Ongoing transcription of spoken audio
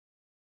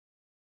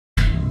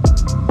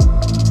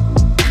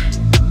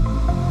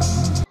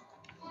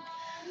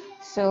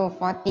So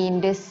 14,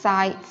 the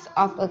sides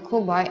of a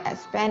cuboid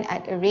expand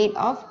at a rate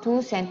of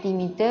 2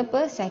 cm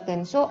per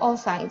second. So all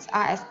sides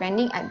are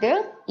expanding at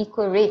the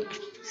equal rate.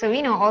 So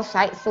we know all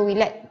sides, so we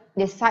let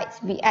the sides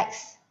be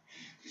x.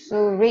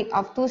 So rate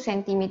of 2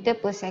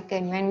 cm per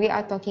second. When we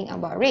are talking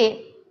about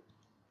rate,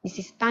 this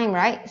is time,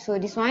 right? So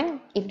this one,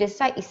 if the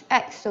side is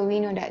x, so we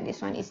know that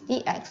this one is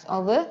dx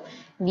over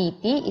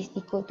dt is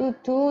equal to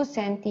 2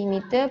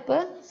 cm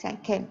per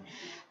second.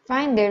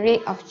 Find the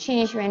rate of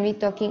change. When we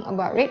talking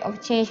about rate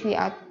of change, we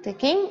are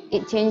taking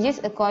it changes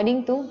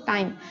according to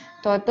time.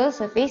 Total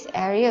surface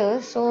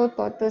area. So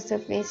total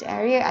surface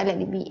area, I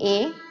let it be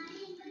A,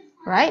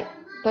 right?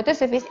 Total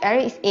surface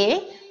area is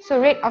A.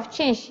 So rate of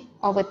change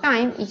over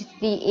time is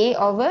dA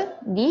over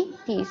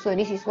dt. So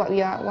this is what we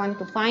want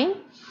to find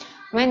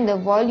when the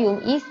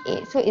volume is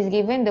 8. So it's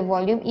given the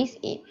volume is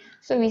 8.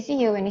 So we see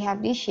here when we have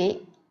this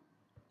shape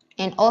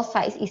and all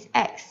sides is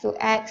x. So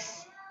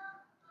x.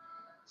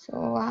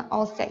 So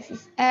all sides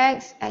is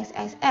x, x,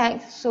 x,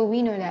 x. So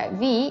we know that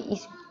v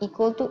is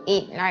equal to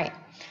 8, right?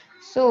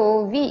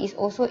 So v is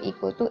also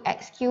equal to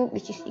x cubed,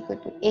 which is equal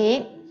to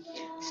 8.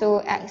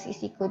 So x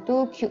is equal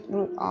to cube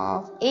root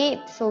of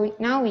 8. So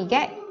now we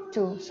get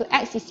 2. So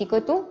x is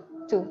equal to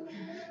 2.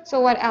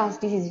 So what else?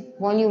 This is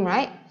volume,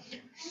 right?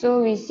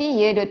 So we see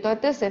here the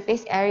total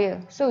surface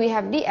area. So we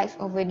have dx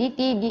over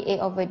dt, dA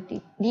over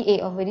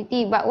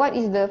dt. But what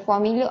is the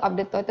formula of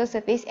the total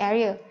surface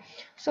area?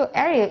 So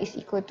area is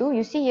equal to,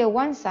 you see here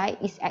one side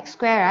is x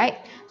square, right?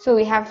 So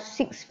we have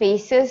 6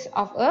 faces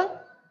of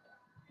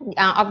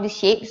the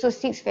shape. So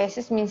 6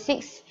 faces means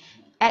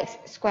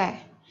 6x square.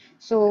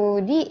 So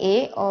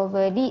dA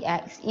over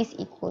dx is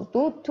equal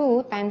to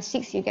 2 times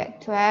 6, you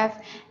get 12.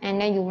 And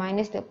then you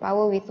minus the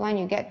power with 1,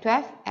 you get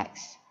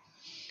 12x.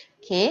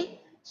 Okay.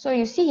 So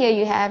you see here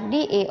you have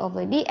dA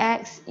over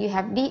dx, you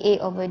have dA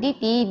over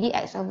dt,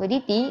 dx over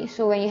dt.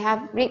 So when you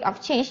have rate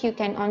of change, you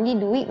can only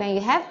do it when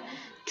you have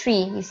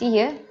 3. You see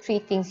here, 3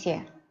 things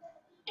here.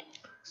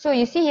 So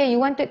you see here you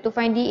wanted to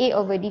find dA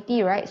over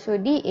dt, right? So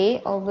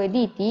dA over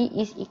dt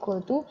is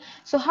equal to,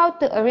 so how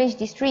to arrange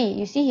these 3?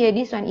 You see here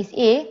this one is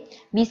A,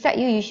 beside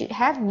you should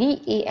have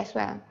dA as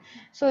well.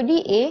 So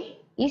dA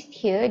is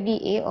here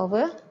dA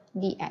over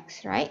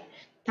dx, right?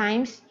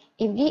 Times,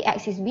 if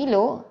dx is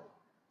below,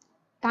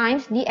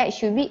 times dx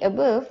should be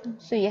above,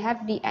 so you have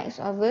dx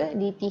over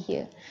dt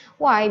here.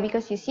 Why?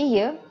 Because you see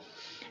here,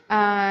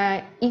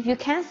 if you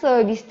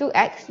cancel these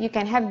 2x, you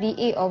can have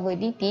dA over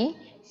dt,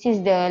 since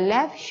the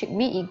left should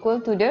be equal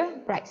to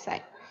the right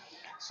side.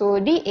 So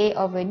dA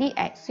over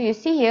dx, so you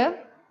see here,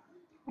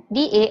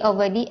 dA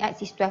over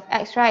dx is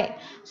 12x, right?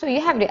 So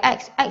you have the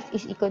x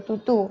is equal to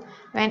 2.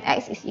 When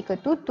x is equal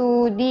to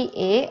 2,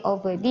 dA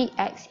over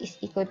dx is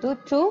equal to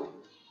 2,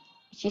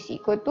 which is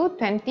equal to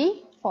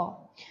 24.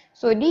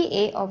 So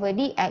dA over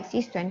dx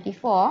is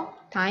 24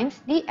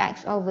 times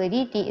dx over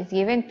dt is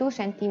given 2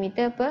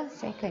 cm per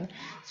second.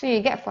 So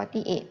you get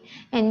 48.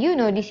 And you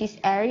know this is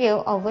area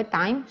over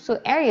time. So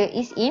area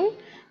is in,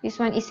 this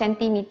one is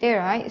centimeter,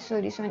 right?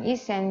 So this one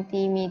is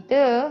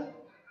centimeter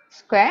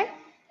square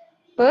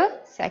per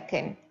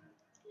second.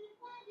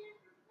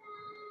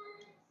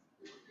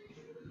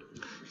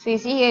 So you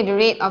see here the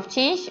rate of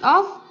change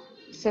of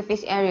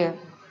surface area.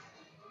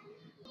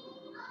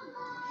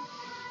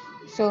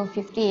 So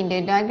 15,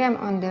 the diagram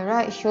on the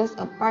right shows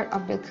a part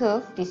of the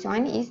curve. This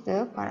one is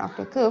the part of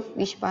the curve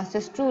which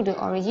passes through the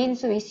origin.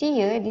 So we see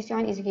here, this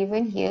one is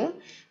given here,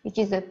 which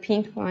is the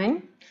pink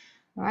one,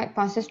 right?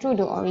 Passes through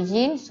the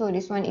origin. So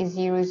this one is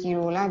 0,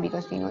 0 lah,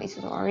 because we know it's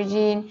the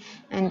origin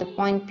and the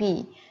point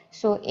P.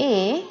 So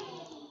A,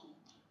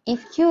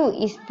 if Q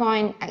is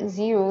point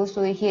x0,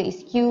 so here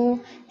is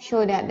Q,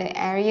 show that the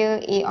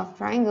area A of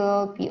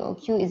triangle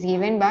POQ is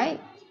given by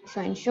this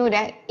one. Show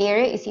that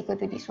area is equal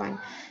to this one.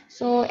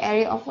 So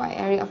area of what?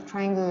 Area of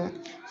triangle.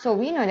 So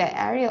we know that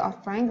area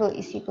of triangle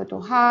is equal to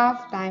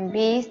half times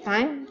base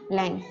times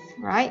length,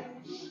 right?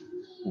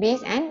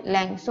 Base and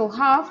length. So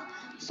half.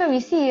 So we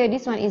see here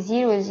this one is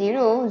 0,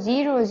 0,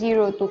 0,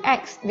 0 to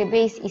x. The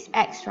base is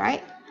x,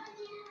 right?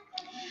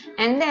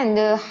 And then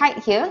the height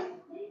here.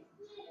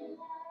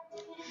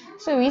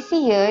 So we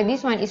see here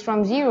this one is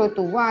from 0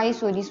 to y.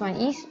 So this one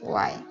is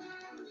y.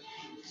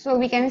 So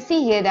we can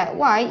see here that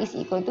y is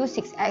equal to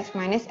 6x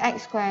minus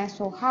x squared.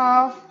 So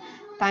half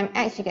times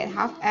x, you get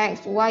half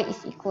x. Y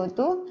is equal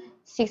to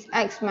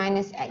 6x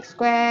minus x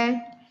squared.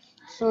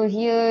 So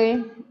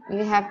here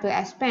you have to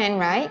expand,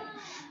 right?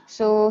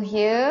 So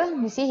here,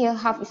 you see here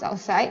half is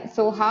outside.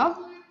 So half.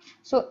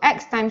 So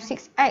x times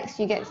 6x,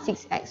 you get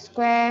 6x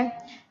squared.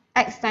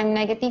 X times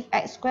negative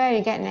x squared,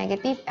 you get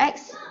negative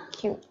x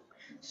cubed.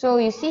 So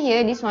you see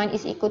here, this one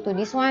is equal to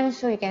this one.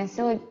 So you can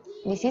say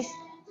this is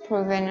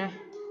proven.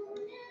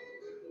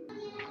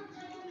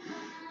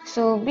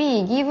 So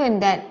B,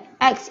 given that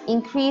x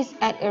increase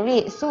at a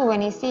rate. So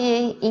when you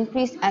say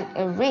increase at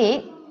a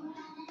rate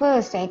per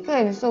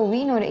second, so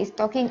we know that it's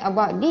talking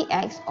about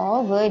dx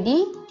over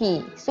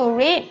dt. So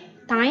rate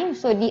time,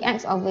 so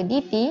dx over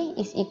dt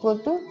is equal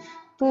to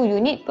 2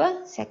 units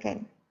per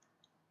second.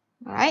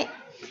 Alright.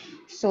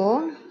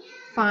 So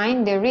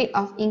find the rate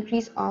of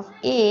increase of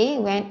A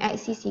when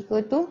x is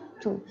equal to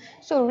 2.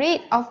 So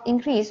rate of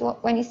increase,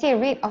 when you say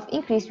rate of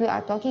increase, we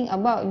are talking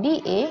about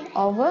dA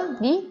over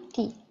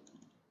dt.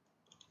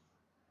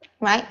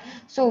 Right?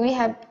 So we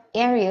have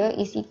area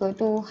is equal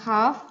to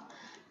half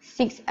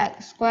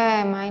 6x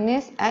squared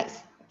minus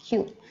x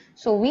cubed.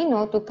 So we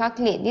know to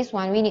calculate this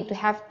one, we need to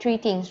have three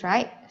things,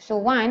 right? So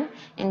 1,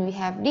 and we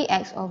have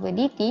dx over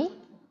dt.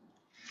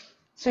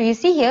 So you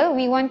see here,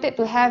 we wanted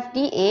to have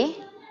dA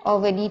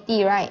over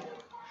dt, right?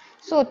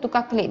 So to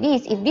calculate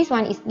this, if this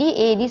one is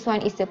dA, this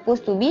one is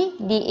supposed to be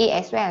dA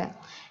as well.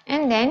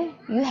 And then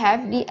you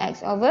have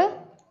dx over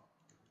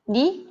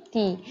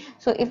dt.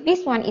 So if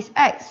this one is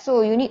x,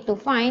 so you need to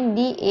find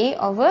dA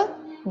over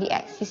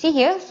dx. You see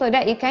here, so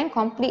that you can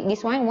complete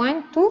this one,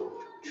 1, 2,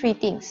 3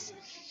 things.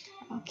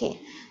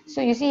 Okay, so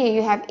you see here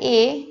you have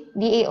A,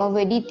 dA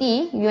over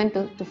dt, you want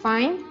to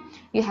find.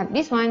 You have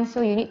this one,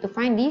 so you need to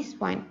find this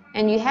one.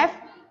 And you have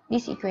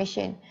this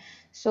equation.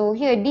 So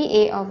here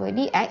dA over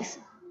dx.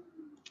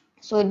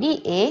 So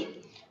dA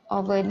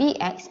over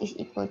dx is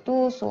equal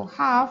to, so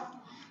half.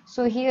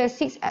 So here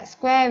 6x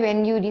squared,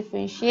 when you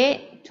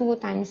differentiate, 2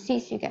 times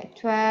 6 you get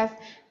 12.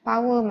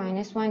 Power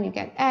minus 1 you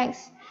get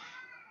x.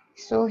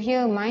 So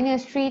here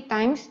minus 3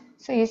 times.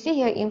 So you see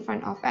here in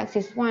front of x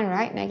is 1,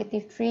 right?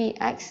 Negative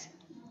 3x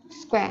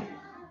squared.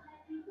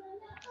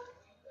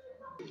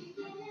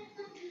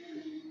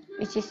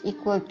 Which is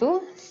equal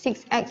to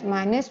 6x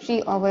minus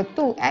 3 over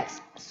 2x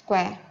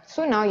squared.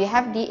 So now you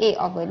have dA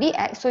over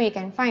dx, so you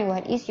can find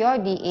what is your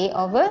dA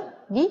over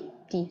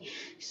dt.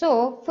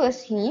 So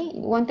firstly,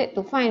 you wanted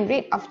to find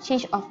rate of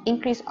change of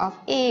increase of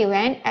A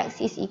when x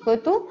is equal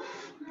to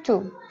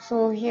 2.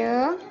 So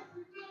here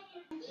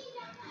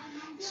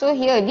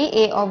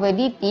dA over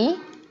dt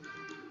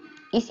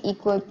is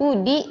equal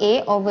to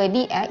dA over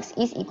dx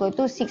is equal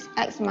to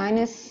 6x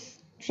minus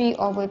 3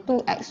 over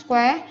 2x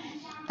squared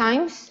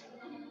times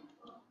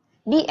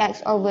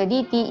dx over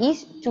dt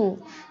is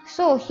 2.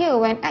 So here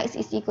when x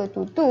is equal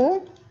to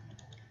 2,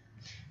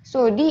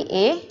 so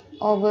dA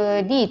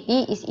over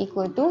dt is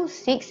equal to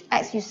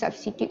 6x, you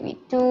substitute with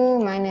 2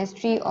 minus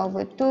 3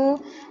 over 2,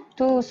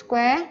 2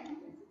 square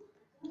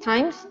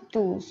times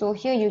 2. So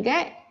here you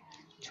get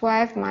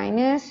 12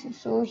 minus,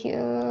 so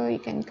here you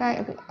can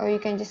calculate, or you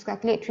can just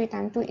calculate 3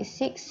 times 2 is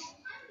 6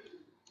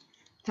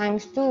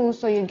 times 2,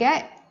 so you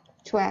get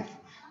 12.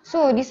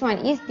 So this one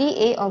is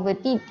dA over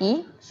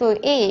dt. So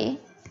A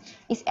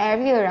is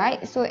area,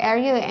 right? So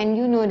area, and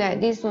you know that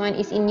this one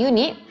is in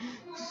unit.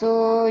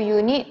 So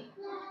unit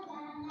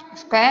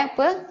square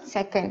per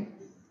second.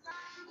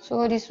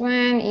 So this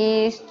one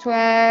is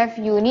 12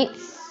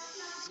 units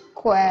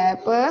square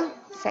per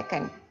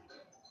second.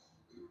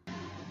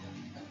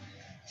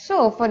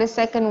 So for the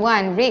second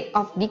one, rate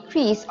of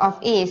decrease of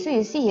A. So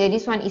you see here,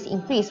 this one is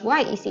increased.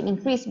 Why is it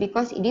increased?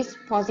 Because it is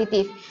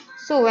positive.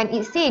 So when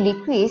it say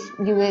decrease,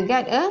 you will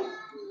get a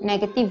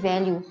negative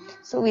value.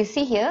 So we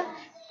see here,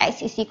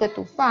 x is equal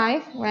to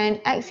 5. When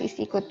x is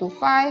equal to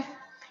 5,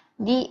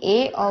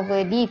 dA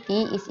over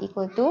dt is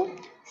equal to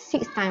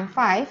 6 times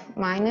 5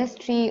 minus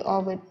 3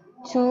 over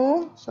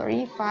 2,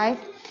 5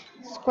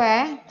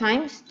 square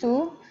times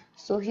 2.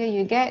 So here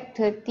you get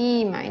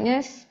 30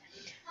 minus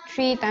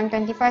 3 times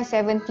 25,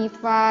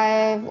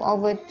 75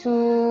 over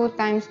 2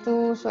 times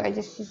 2. So I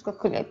just use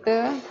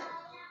calculator.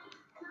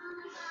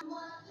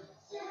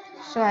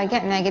 So I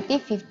get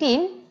negative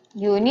 15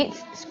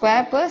 units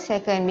square per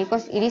second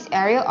because it is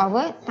area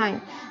over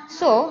time.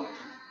 So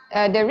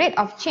the rate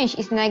of change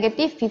is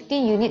negative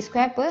 15 units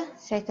square per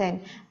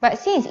second. But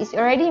since it's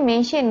already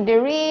mentioned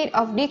the rate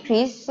of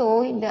decrease,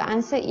 so the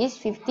answer is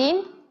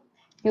 15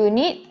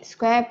 unit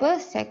square per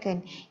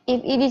second.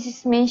 If it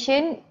is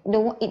mentioned,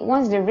 it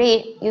wants the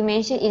rate, you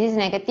mention it is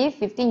negative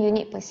 15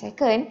 unit per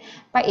second,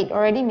 but it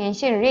already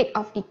mentioned rate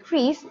of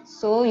decrease,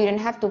 so you don't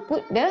have to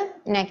put the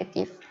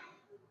negative.